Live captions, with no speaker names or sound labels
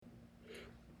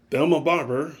Thelma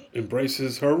Barber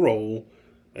embraces her role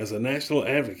as a national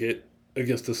advocate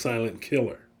against the silent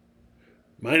killer.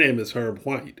 My name is Herb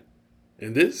White,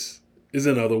 and this is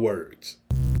In Other Words.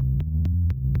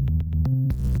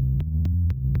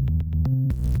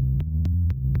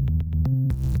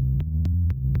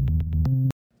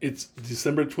 It's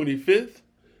December 25th,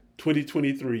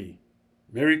 2023.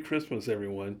 Merry Christmas,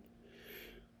 everyone.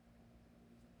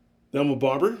 Thelma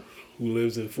Barber, who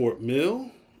lives in Fort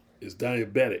Mill, is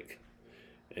diabetic,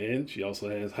 and she also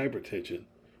has hypertension,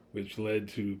 which led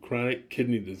to chronic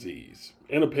kidney disease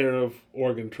and a pair of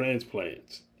organ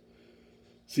transplants.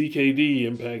 CKD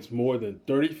impacts more than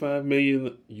 35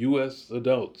 million U.S.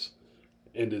 adults,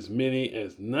 and as many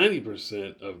as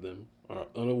 90% of them are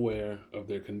unaware of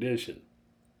their condition.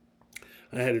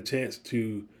 I had a chance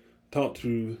to talk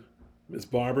to Ms.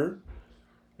 Barber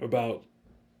about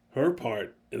her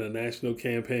part in a national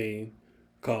campaign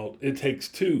called It Takes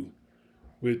Two,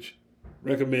 which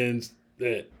recommends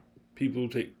that people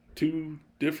take two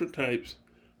different types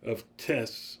of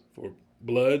tests for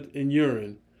blood and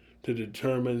urine to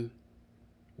determine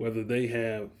whether they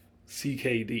have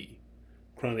CKD,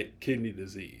 chronic kidney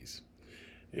disease.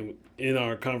 And in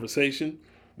our conversation,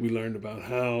 we learned about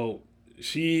how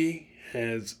she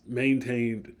has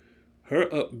maintained her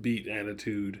upbeat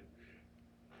attitude,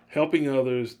 helping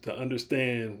others to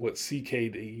understand what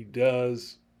CKD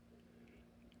does,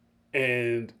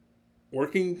 and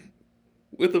working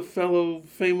with a fellow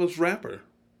famous rapper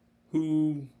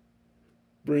who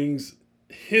brings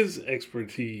his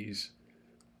expertise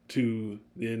to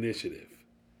the initiative.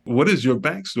 What is your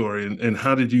backstory, and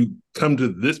how did you come to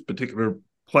this particular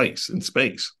place and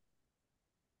space?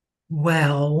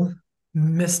 Well,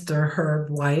 Mr. Herb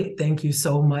White, thank you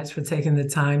so much for taking the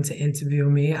time to interview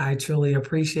me. I truly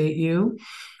appreciate you.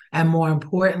 And more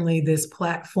importantly, this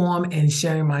platform and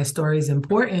sharing my story is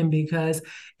important because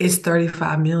it's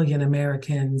 35 million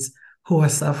Americans who are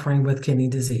suffering with kidney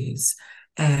disease.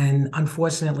 And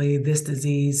unfortunately, this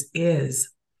disease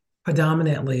is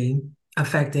predominantly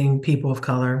affecting people of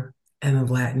color and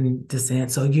of Latin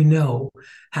descent. So you know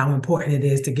how important it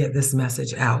is to get this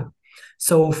message out.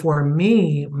 So for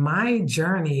me, my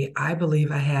journey, I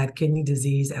believe I had kidney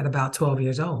disease at about 12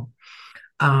 years old.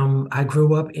 I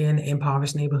grew up in an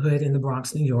impoverished neighborhood in the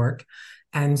Bronx, New York.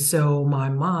 And so my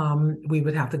mom, we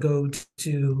would have to go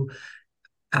to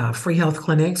free health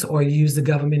clinics or use the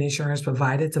government insurance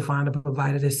provided to find a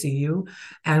provider to see you.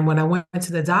 And when I went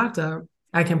to the doctor,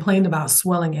 I complained about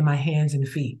swelling in my hands and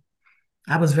feet.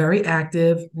 I was very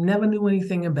active, never knew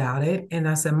anything about it. And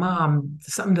I said, Mom,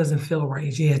 something doesn't feel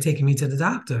right. She had taken me to the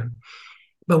doctor.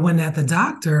 But when at the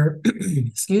doctor,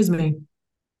 excuse me,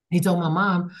 he told my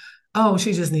mom, oh,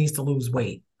 she just needs to lose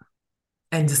weight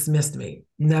and dismissed me.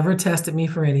 Never tested me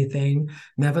for anything,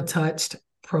 never touched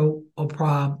pro or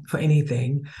prob for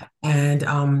anything.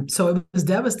 And so it was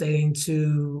devastating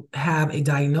to have a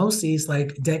diagnosis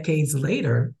like decades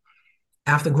later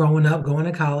after growing up, going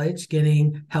to college,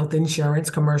 getting health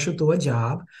insurance commercial through a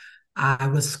job. I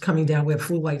was coming down with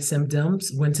flu-like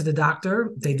symptoms, went to the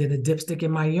doctor. They did a dipstick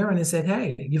in my urine and said,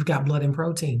 hey, you've got blood and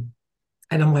protein.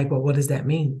 And I'm like, well, what does that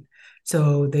mean?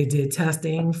 So they did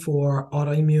testing for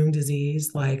autoimmune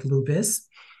disease like lupus,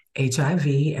 HIV,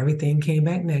 everything came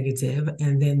back negative.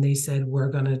 And then they said, we're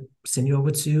going to send you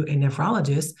over to a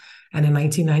nephrologist. And in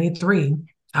 1993,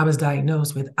 I was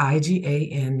diagnosed with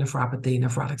IgA nephropathy,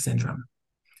 nephrotic syndrome.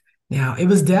 Now, it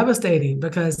was devastating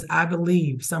because I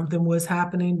believe something was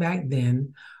happening back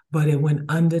then, but it went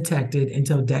undetected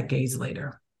until decades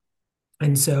later.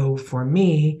 And so for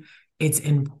me, it's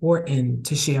important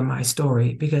to share my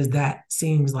story because that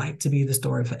seems like to be the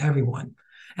story for everyone.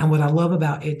 And what I love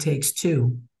about It Takes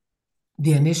Two,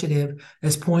 the initiative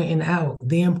is pointing out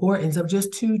the importance of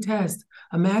just two tests.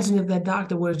 Imagine if that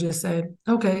doctor would have just said,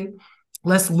 okay,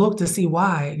 let's look to see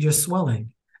why you're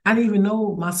swelling. I didn't even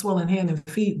know my swelling hand and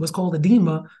feet was called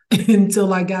edema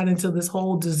until I got into this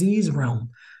whole disease realm.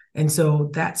 And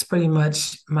so that's pretty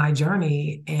much my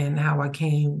journey and how I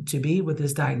came to be with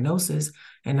this diagnosis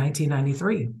in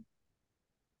 1993.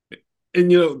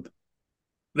 And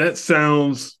that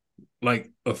sounds like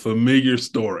a familiar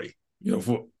story.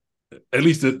 For at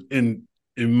least in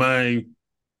my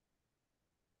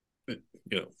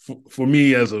for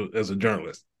me as a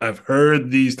journalist, I've heard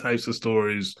these types of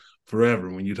stories forever.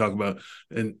 When you talk about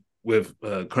and with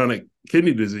chronic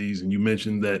kidney disease, and you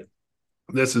mentioned that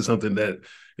this is something that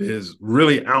is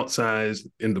really outsized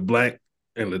in the Black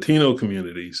and Latino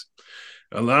communities.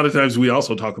 A lot of times, we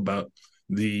also talk about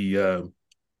the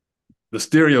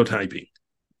stereotyping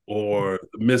or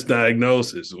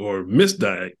misdiagnosis or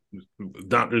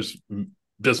doctors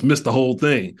just miss the whole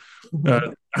thing.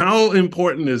 How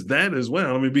important is that as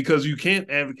well? I mean, because you can't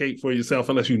advocate for yourself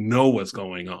unless you know what's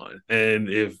going on. And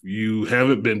if you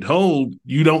haven't been told,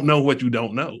 you don't know what you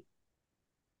don't know.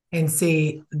 And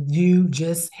see, you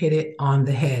just hit it on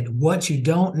the head. What you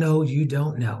don't know, you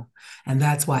don't know. And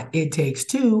that's why It Takes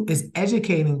Two is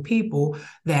educating people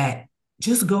that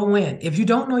just go in. If you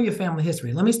don't know your family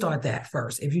history, let me start that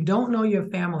first. If you don't know your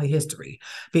family history,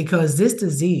 because this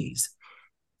disease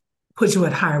puts you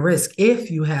at high risk if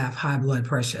you have high blood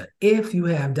pressure, if you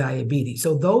have diabetes.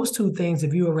 So those two things,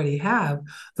 if you already have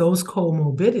those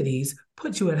comorbidities,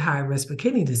 put you at high risk for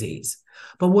kidney disease.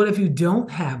 But what if you don't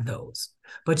have those,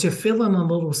 but you're feeling a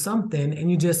little something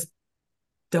and you just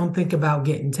don't think about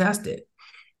getting tested?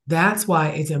 That's why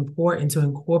it's important to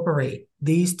incorporate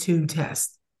these two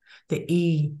tests, the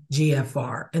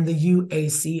EGFR and the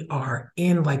UACR,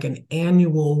 in like an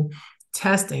annual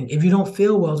testing. If you don't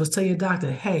feel well, just tell your doctor,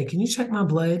 hey, can you check my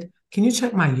blood? Can you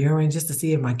check my urine just to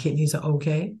see if my kidneys are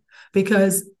okay?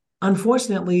 Because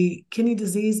unfortunately, kidney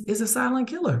disease is a silent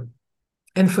killer.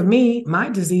 And for me, my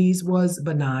disease was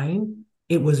benign.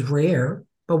 It was rare.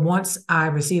 But once I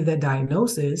received that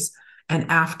diagnosis, and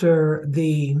after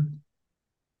the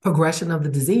progression of the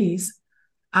disease,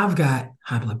 I've got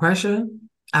high blood pressure,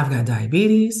 I've got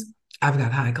diabetes, I've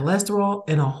got high cholesterol,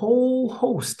 and a whole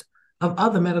host of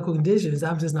other medical conditions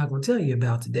I'm just not going to tell you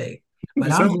about today.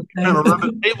 But I'm just kind saying, of run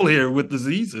the table here with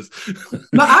diseases.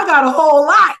 but I got a whole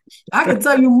lot. I can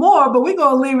tell you more, but we're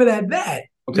going to leave it at that.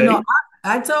 You Okay. know,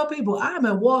 I tell people I'm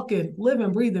a walking,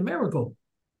 living, breathing miracle.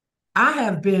 I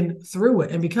have been through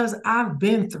it. And because I've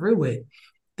been through it,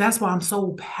 that's why I'm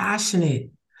so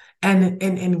passionate and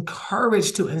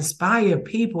encouraged to inspire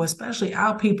people, especially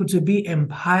our people, to be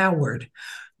empowered.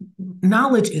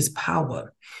 Knowledge is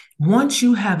power. Once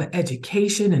you have an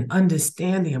education and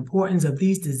understand the importance of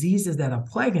these diseases that are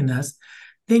plaguing us,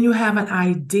 then you have an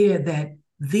idea that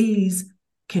these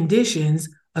conditions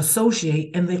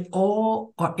associate and they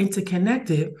all are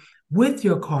interconnected with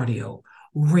your cardio,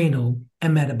 renal,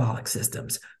 and metabolic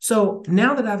systems. So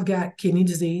now that I've got kidney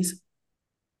disease,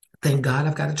 thank God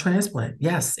I've got a transplant.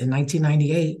 Yes, in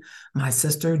 1998, my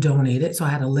sister donated. So I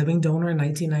had a living donor in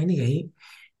 1998.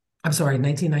 I'm sorry,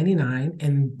 1999,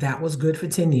 and that was good for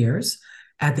 10 years.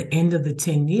 At the end of the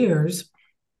 10 years,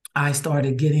 I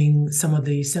started getting some of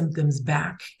the symptoms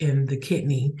back in the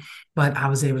kidney, but I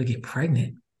was able to get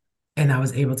pregnant and I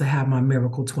was able to have my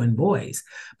miracle twin boys.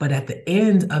 But at the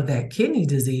end of that kidney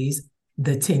disease,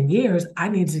 the 10 years, I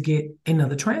needed to get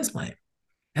another transplant.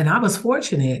 And I was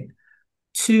fortunate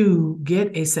to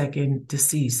get a second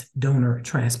deceased donor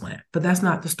transplant, but that's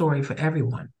not the story for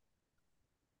everyone.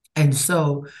 And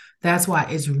so that's why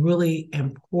it's really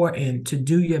important to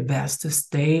do your best to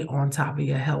stay on top of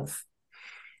your health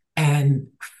and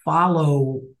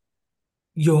follow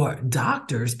your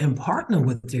doctors and partner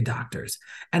with your doctors.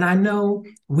 And I know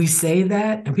we say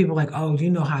that and people are like, oh, you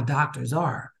know how doctors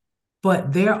are.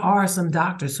 But there are some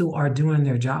doctors who are doing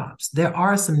their jobs. There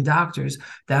are some doctors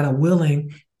that are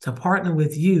willing to partner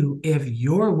with you if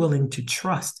you're willing to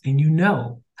trust, and you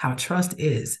know how trust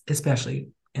is, especially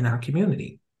in our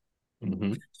community.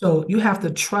 Mm-hmm. So you have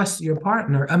to trust your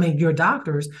partner, your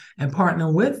doctors, and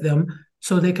partner with them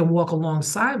so they can walk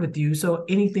alongside with you. So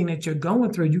anything that you're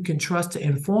going through, you can trust to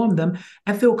inform them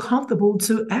and feel comfortable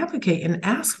to advocate and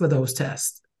ask for those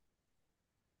tests.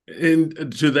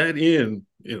 And to that end,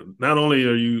 not only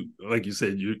are you, like you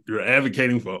said, you're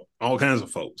advocating for all kinds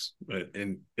of folks, right?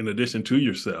 And in addition to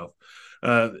yourself,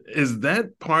 is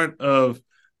that part of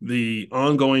the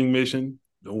ongoing mission?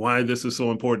 Why this is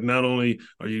so important? Not only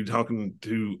are you talking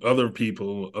to other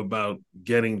people about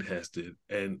getting tested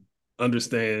and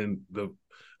understand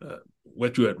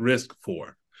what you're at risk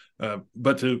for,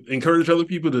 but to encourage other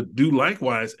people to do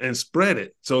likewise and spread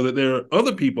it so that there are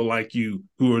other people like you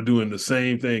who are doing the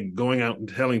same thing, going out and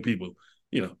telling people,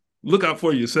 look out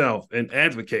for yourself and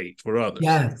advocate for others.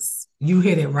 Yes, you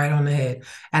hit it right on the head.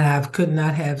 And I could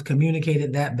not have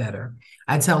communicated that better.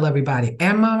 I tell everybody,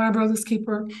 am I my brother's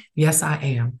keeper? Yes, I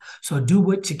am. So do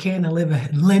what you can to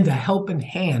lend a helping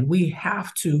hand. We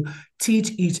have to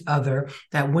teach each other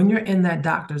that when you're in that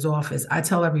doctor's office, I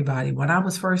tell everybody, when I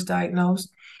was first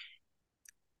diagnosed,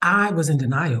 I was in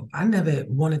denial. I never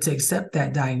wanted to accept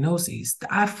that diagnosis.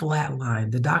 I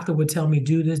flatlined. The doctor would tell me,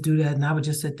 do this, do that. And I would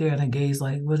just sit there and gaze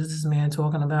like, what is this man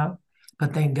talking about?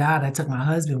 But thank God I took my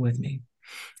husband with me.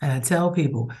 And I tell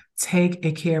people, take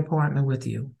a care partner with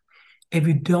you. If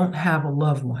you don't have a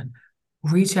loved one,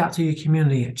 reach out to your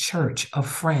community, a church, a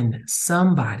friend,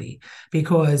 somebody,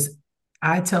 because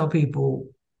I tell people,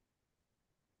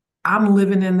 I'm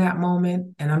living in that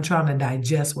moment and I'm trying to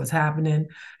digest what's happening.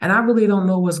 And I really don't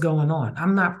know what's going on.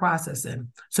 I'm not processing.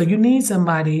 So you need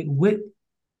somebody with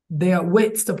their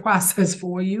wits to process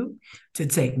for you, to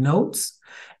take notes.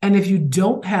 And if you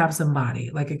don't have somebody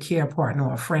like a care partner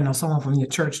or a friend or someone from your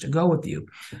church to go with you,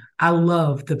 I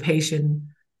love the patient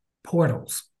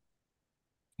portals.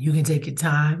 You can take your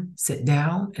time, sit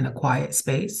down in a quiet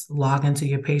space, log into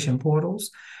your patient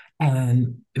portals,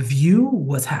 and view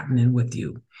what's happening with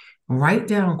you. Write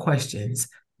down questions.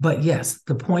 But yes,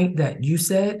 the point that you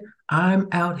said, I'm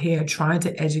out here trying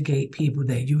to educate people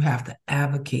that you have to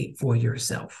advocate for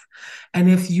yourself. And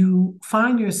if you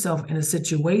find yourself in a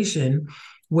situation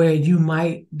where you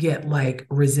might get like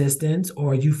resistance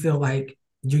or you feel like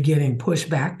you're getting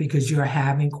pushback because you're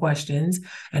having questions,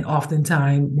 and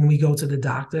oftentimes when we go to the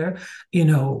doctor,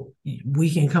 we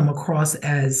can come across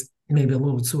as maybe a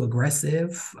little too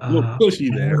aggressive, A little pushy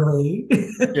there. angry.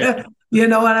 Yeah. You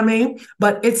know what I mean?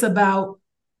 But it's about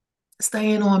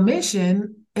staying on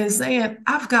mission and saying,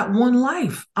 I've got one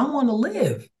life. I want to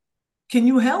live. Can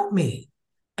you help me?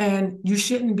 And you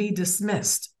shouldn't be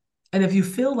dismissed. And if you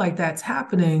feel like that's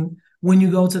happening when you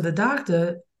go to the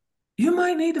doctor, you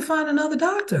might need to find another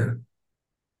doctor.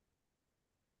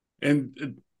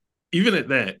 And even at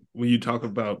that, when you talk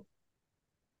about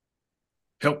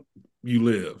help you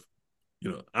live,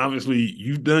 obviously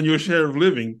you've done your share of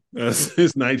living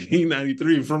since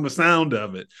 1993 from the sound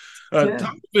of it. Yeah.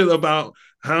 Talk a bit about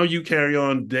how you carry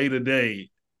on day to day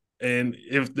and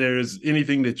if there's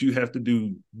anything that you have to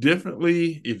do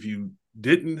differently if you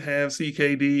didn't have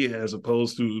CKD as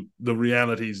opposed to the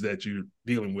realities that you're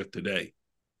dealing with today.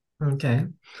 Okay.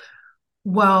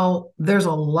 Well, there's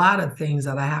a lot of things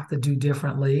that I have to do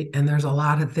differently, and there's a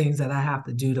lot of things that I have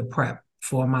to do to prep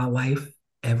for my life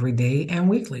every day and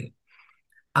weekly.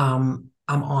 I'm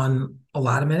on a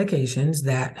lot of medications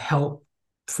that help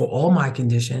for all my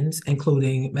conditions,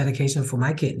 including medication for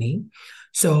my kidney.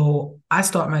 So I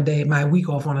start my week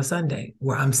off on a Sunday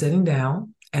where I'm sitting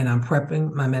down and I'm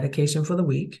prepping my medication for the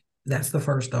week. That's the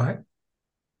first start.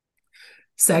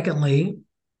 Secondly,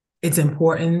 it's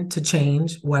important to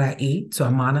change what I eat. So I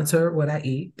monitor what I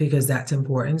eat because that's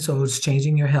important. So it's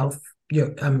changing your health,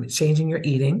 changing your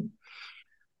eating.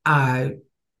 I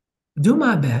do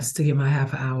my best to get my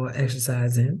half an hour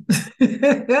exercise in.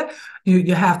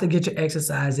 You have to get your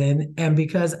exercise in. And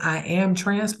because I am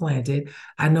transplanted,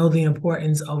 I know the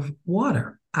importance of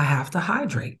water. I have to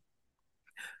hydrate.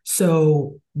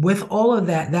 So with all of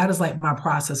that, that is like my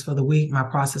process for the week, my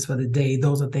process for the day.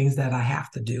 Those are things that I have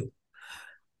to do.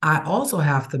 I also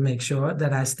have to make sure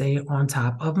that I stay on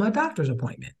top of my doctor's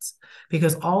appointments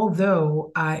because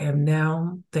although I am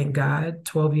now, thank God,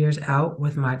 12 years out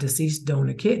with my deceased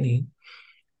donor kidney,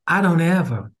 I don't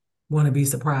ever want to be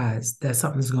surprised that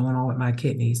something's going on with my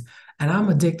kidneys. And I'm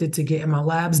addicted to getting my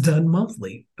labs done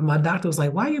monthly. And my doctor was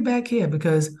like, why are you back here?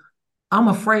 Because I'm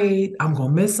afraid I'm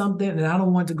going to miss something and I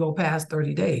don't want to go past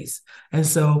 30 days. And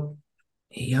so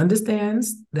he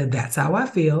understands that that's how I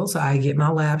feel. So I get my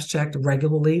labs checked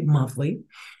regularly, monthly,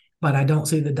 but I don't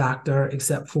see the doctor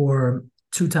except for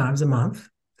 2 times a month.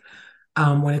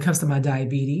 When it comes to my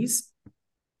diabetes,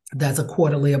 that's a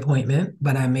quarterly appointment,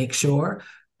 but I make sure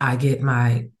I get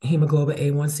my hemoglobin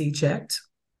A1C checked.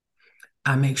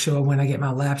 I make sure when I get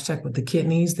my labs checked with the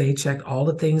kidneys, they check all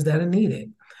the things that are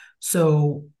needed.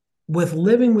 So with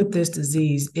living with this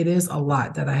disease, it is a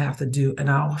lot that I have to do. And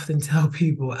I often tell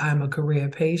people I'm a career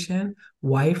patient,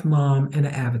 wife, mom, and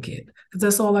an advocate. Because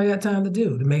that's all I got time to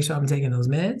do, to make sure I'm taking those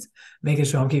meds, making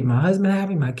sure I'm keeping my husband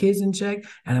happy, my kids in check,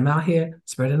 and I'm out here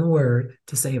spreading the word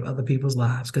to save other people's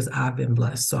lives because I've been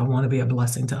blessed. So I want to be a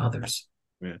blessing to others.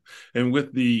 Yeah. And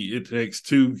with the It Takes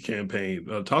Two campaign,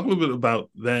 talk a little bit about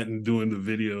that and doing the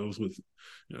videos with,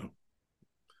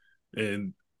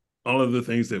 and all of the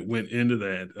things that went into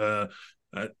that.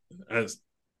 I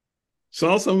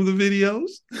saw some of the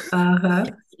videos. Uh-huh.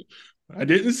 I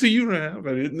didn't see you rap.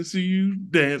 I didn't see you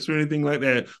dance or anything like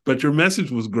that, but your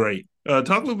message was great. Talk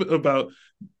a little bit about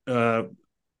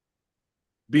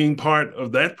being part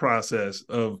of that process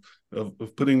of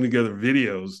putting together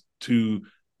videos to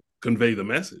convey the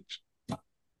message.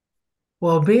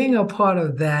 Well, being a part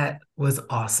of that was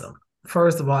awesome.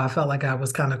 First of all, I felt like I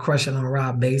was kind of crushing on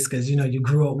Rob Bass because, you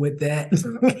grew up with that.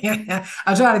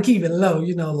 I try to keep it low,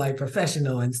 like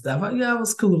professional and stuff. I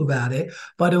was cool about it.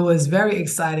 But it was very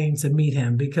exciting to meet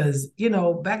him because,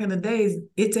 back in the days,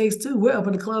 It Takes Two. We're up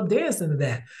in the club dancing to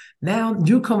that. Now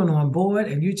you coming on board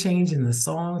and you changing the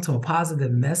song to a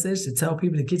positive message to tell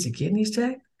people to get your kidneys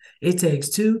checked. It takes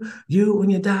two, you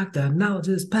and your doctor. Knowledge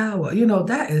is power.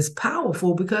 That is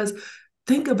powerful because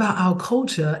think about our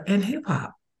culture and hip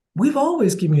hop. We've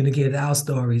always communicated our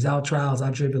stories, our trials,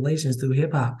 our tribulations through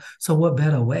hip hop. So, what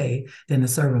better way than to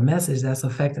serve a message that's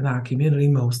affecting our community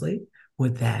mostly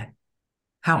with that?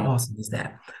 How Mm. awesome is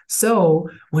that? So,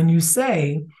 when you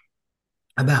say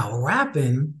about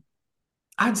rapping,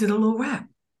 I did a little rap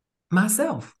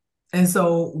myself. And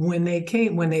so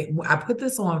I put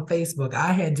this on Facebook,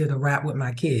 I had did a rap with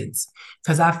my kids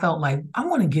because I felt like I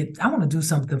want to do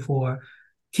something for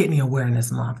Kidney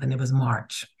Awareness Month, and it was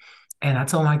March. And I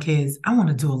told my kids, I want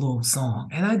to do a little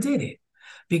song, and I did it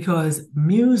because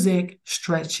music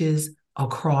stretches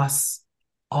across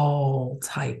all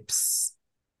types.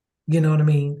 You know what I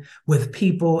mean? With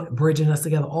people bridging us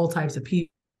together, all types of people,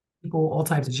 all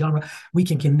types of genre, we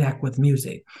can connect with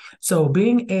music. So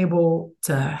being able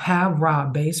to have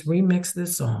Rob Bass remix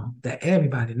this song that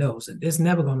everybody knows, it's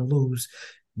never going to lose,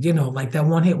 like that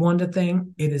one hit wonder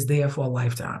thing, it is there for a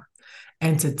lifetime.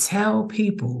 And to tell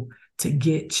people to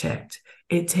get checked,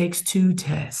 it takes 2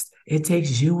 tests. It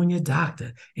takes you and your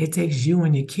doctor. It takes you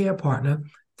and your care partner.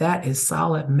 That is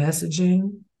solid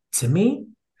messaging to me.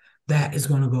 That is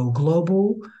going to go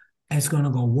global. It's going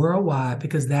to go worldwide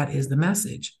because that is the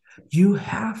message. You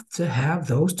have to have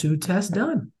those 2 tests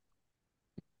done.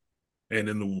 And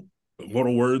in the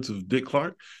immortal words of Dick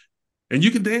Clark, and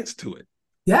you can dance to it.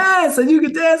 Yeah, so you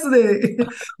can dance with it.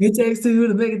 It takes two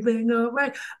to make a thing go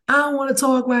right. I don't want to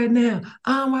talk right now.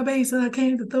 I'm my bass and I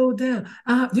came to throw it down.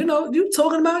 You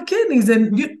talking about kidneys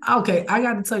and okay, I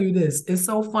got to tell you this. It's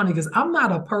so funny because I'm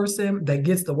not a person that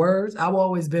gets the words. I've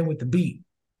always been with the beat.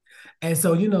 And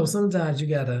so, sometimes you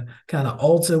got to kind of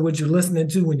alter what you're listening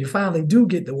to when you finally do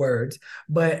get the words.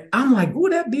 But I'm like, oh,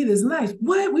 that beat is nice.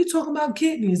 What? We talking about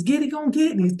kidneys, giddy on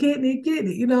kidneys, kidney.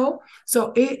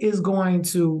 So it is going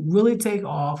to really take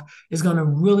off. It's going to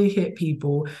really hit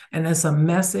people. And it's a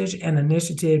message and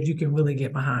initiative you can really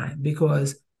get behind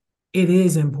because it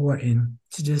is important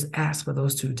to just ask for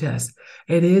those 2 tests.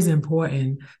 It is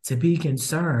important to be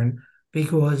concerned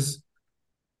because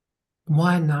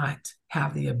why not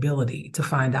have the ability to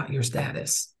find out your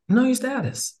status? Know your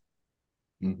status.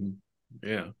 Mm-hmm.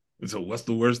 Yeah. So what's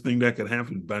the worst thing that could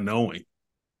happen by knowing?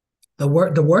 The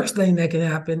worst thing that can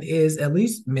happen is at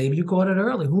least maybe you caught it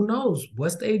early. Who knows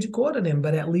what stage you caught it in,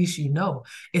 but at least you know.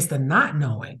 It's the not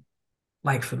knowing.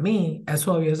 Like for me, at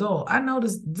 12 years old, I know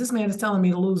this man is telling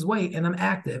me to lose weight and I'm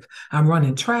active. I'm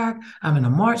running track. I'm in a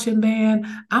marching band.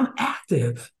 I'm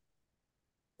active.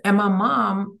 And my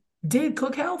mom did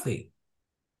cook healthy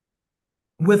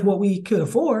with what we could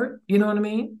afford. You know what I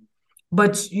mean?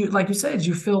 But you, like you said,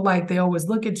 you feel like they always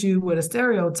look at you with a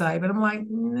stereotype. And I'm like,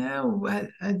 no,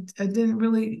 I didn't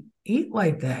really eat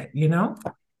like that.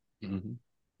 Mm-hmm.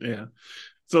 Yeah.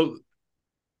 So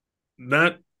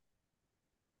not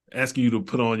asking you to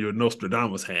put on your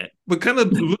Nostradamus hat, but kind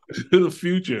of look to the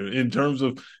future in terms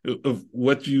of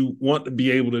what you want to be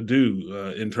able to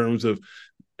do in terms of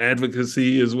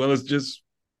advocacy as well as just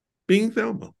being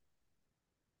Thelma.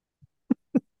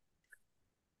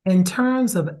 In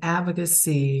terms of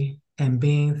advocacy and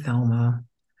being Thelma,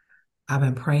 I've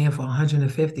been praying for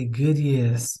 150 good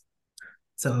years.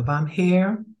 So if I'm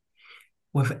here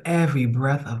with every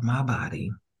breath of my body,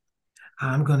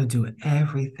 I'm going to do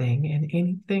everything and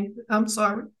anything. I'm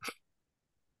sorry.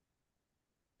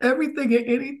 Everything and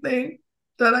anything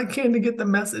that I can to get the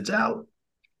message out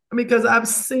because I've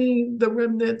seen the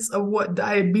remnants of what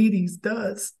diabetes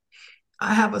does.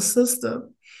 I have a sister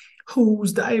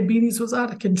whose diabetes was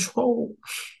out of control,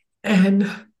 and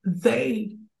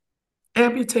they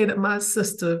amputated my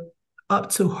sister up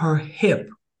to her hip.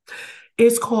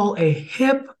 It's called a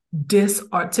hip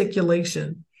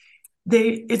disarticulation.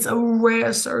 It's a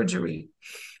rare surgery,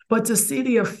 but to see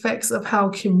the effects of how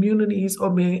communities are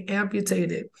being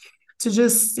amputated, to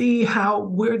just see how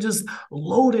we're just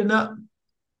loading up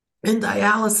in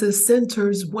dialysis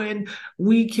centers when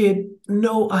we could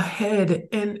know ahead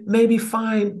and maybe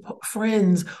find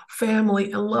friends,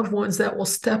 family, and loved ones that will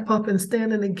step up and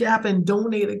stand in the gap and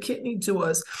donate a kidney to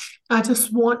us. I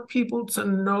just want people to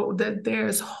know that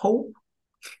there's hope,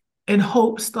 and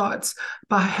hope starts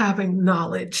by having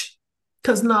knowledge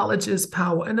because knowledge is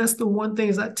power. And that's the one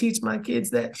thing I teach my kids,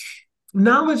 that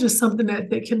knowledge is something that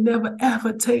they can never,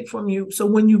 ever take from you. So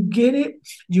when you get it,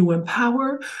 you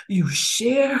empower, you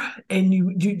share, and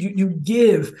you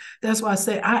give. That's why I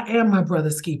say I am my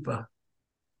brother's keeper.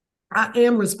 I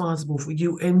am responsible for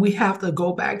you. And we have to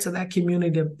go back to that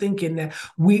community of thinking that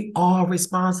we are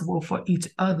responsible for each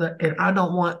other. And I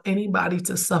don't want anybody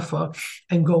to suffer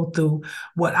and go through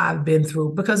what I've been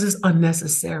through because it's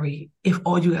unnecessary if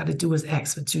all you got to do is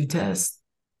ask for 2 tests.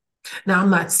 Now, I'm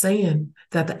not saying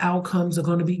that the outcomes are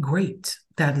going to be great.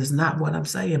 That is not what I'm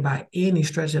saying by any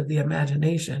stretch of the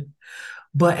imagination.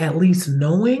 but at least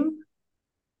knowing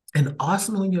and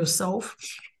arsenaling yourself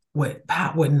with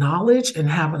knowledge and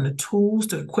having the tools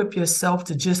to equip yourself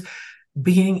to just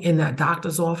being in that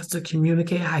doctor's office to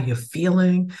communicate how you're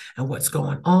feeling and what's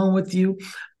going on with you.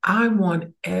 I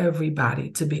want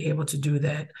everybody to be able to do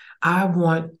that. I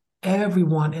want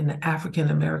everyone in the African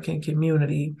American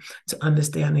community to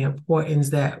understand the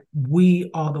importance that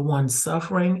we are the ones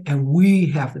suffering and we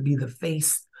have to be the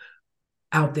face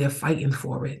out there fighting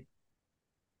for it.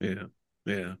 Yeah,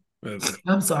 yeah.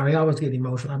 I'm sorry, I always get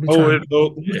emotional. I'll be Oh, trying.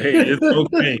 hey, it's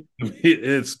okay.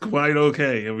 It's quite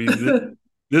okay. I mean,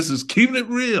 this is keeping it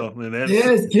real, and that's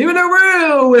Yes, keeping it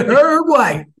real with Herb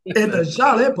White in the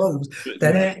Charlotte Post.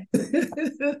 That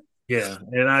yeah.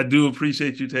 And I do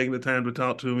appreciate you taking the time to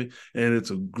talk to me. And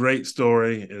it's a great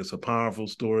story. It's a powerful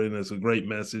story, and it's a great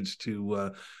message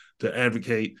to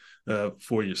advocate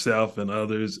for yourself and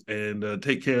others, and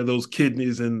take care of those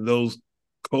kidneys and those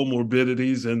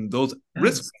comorbidities and those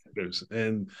risk yes. factors.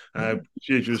 And I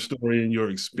appreciate your story and your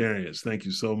experience. Thank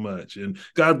you so much. And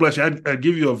God bless you. I'd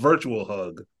give you a virtual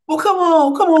hug. Well, come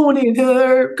on in,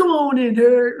 Herb. Come on in,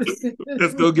 Herb.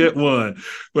 Let's go get one.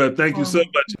 But thank you so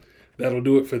Oh, much. That'll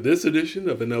do it for this edition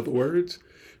of In Other Words.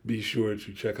 Be sure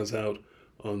to check us out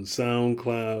on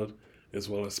SoundCloud as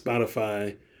well as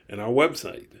Spotify and our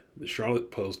website,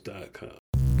 thecharlottepost.com.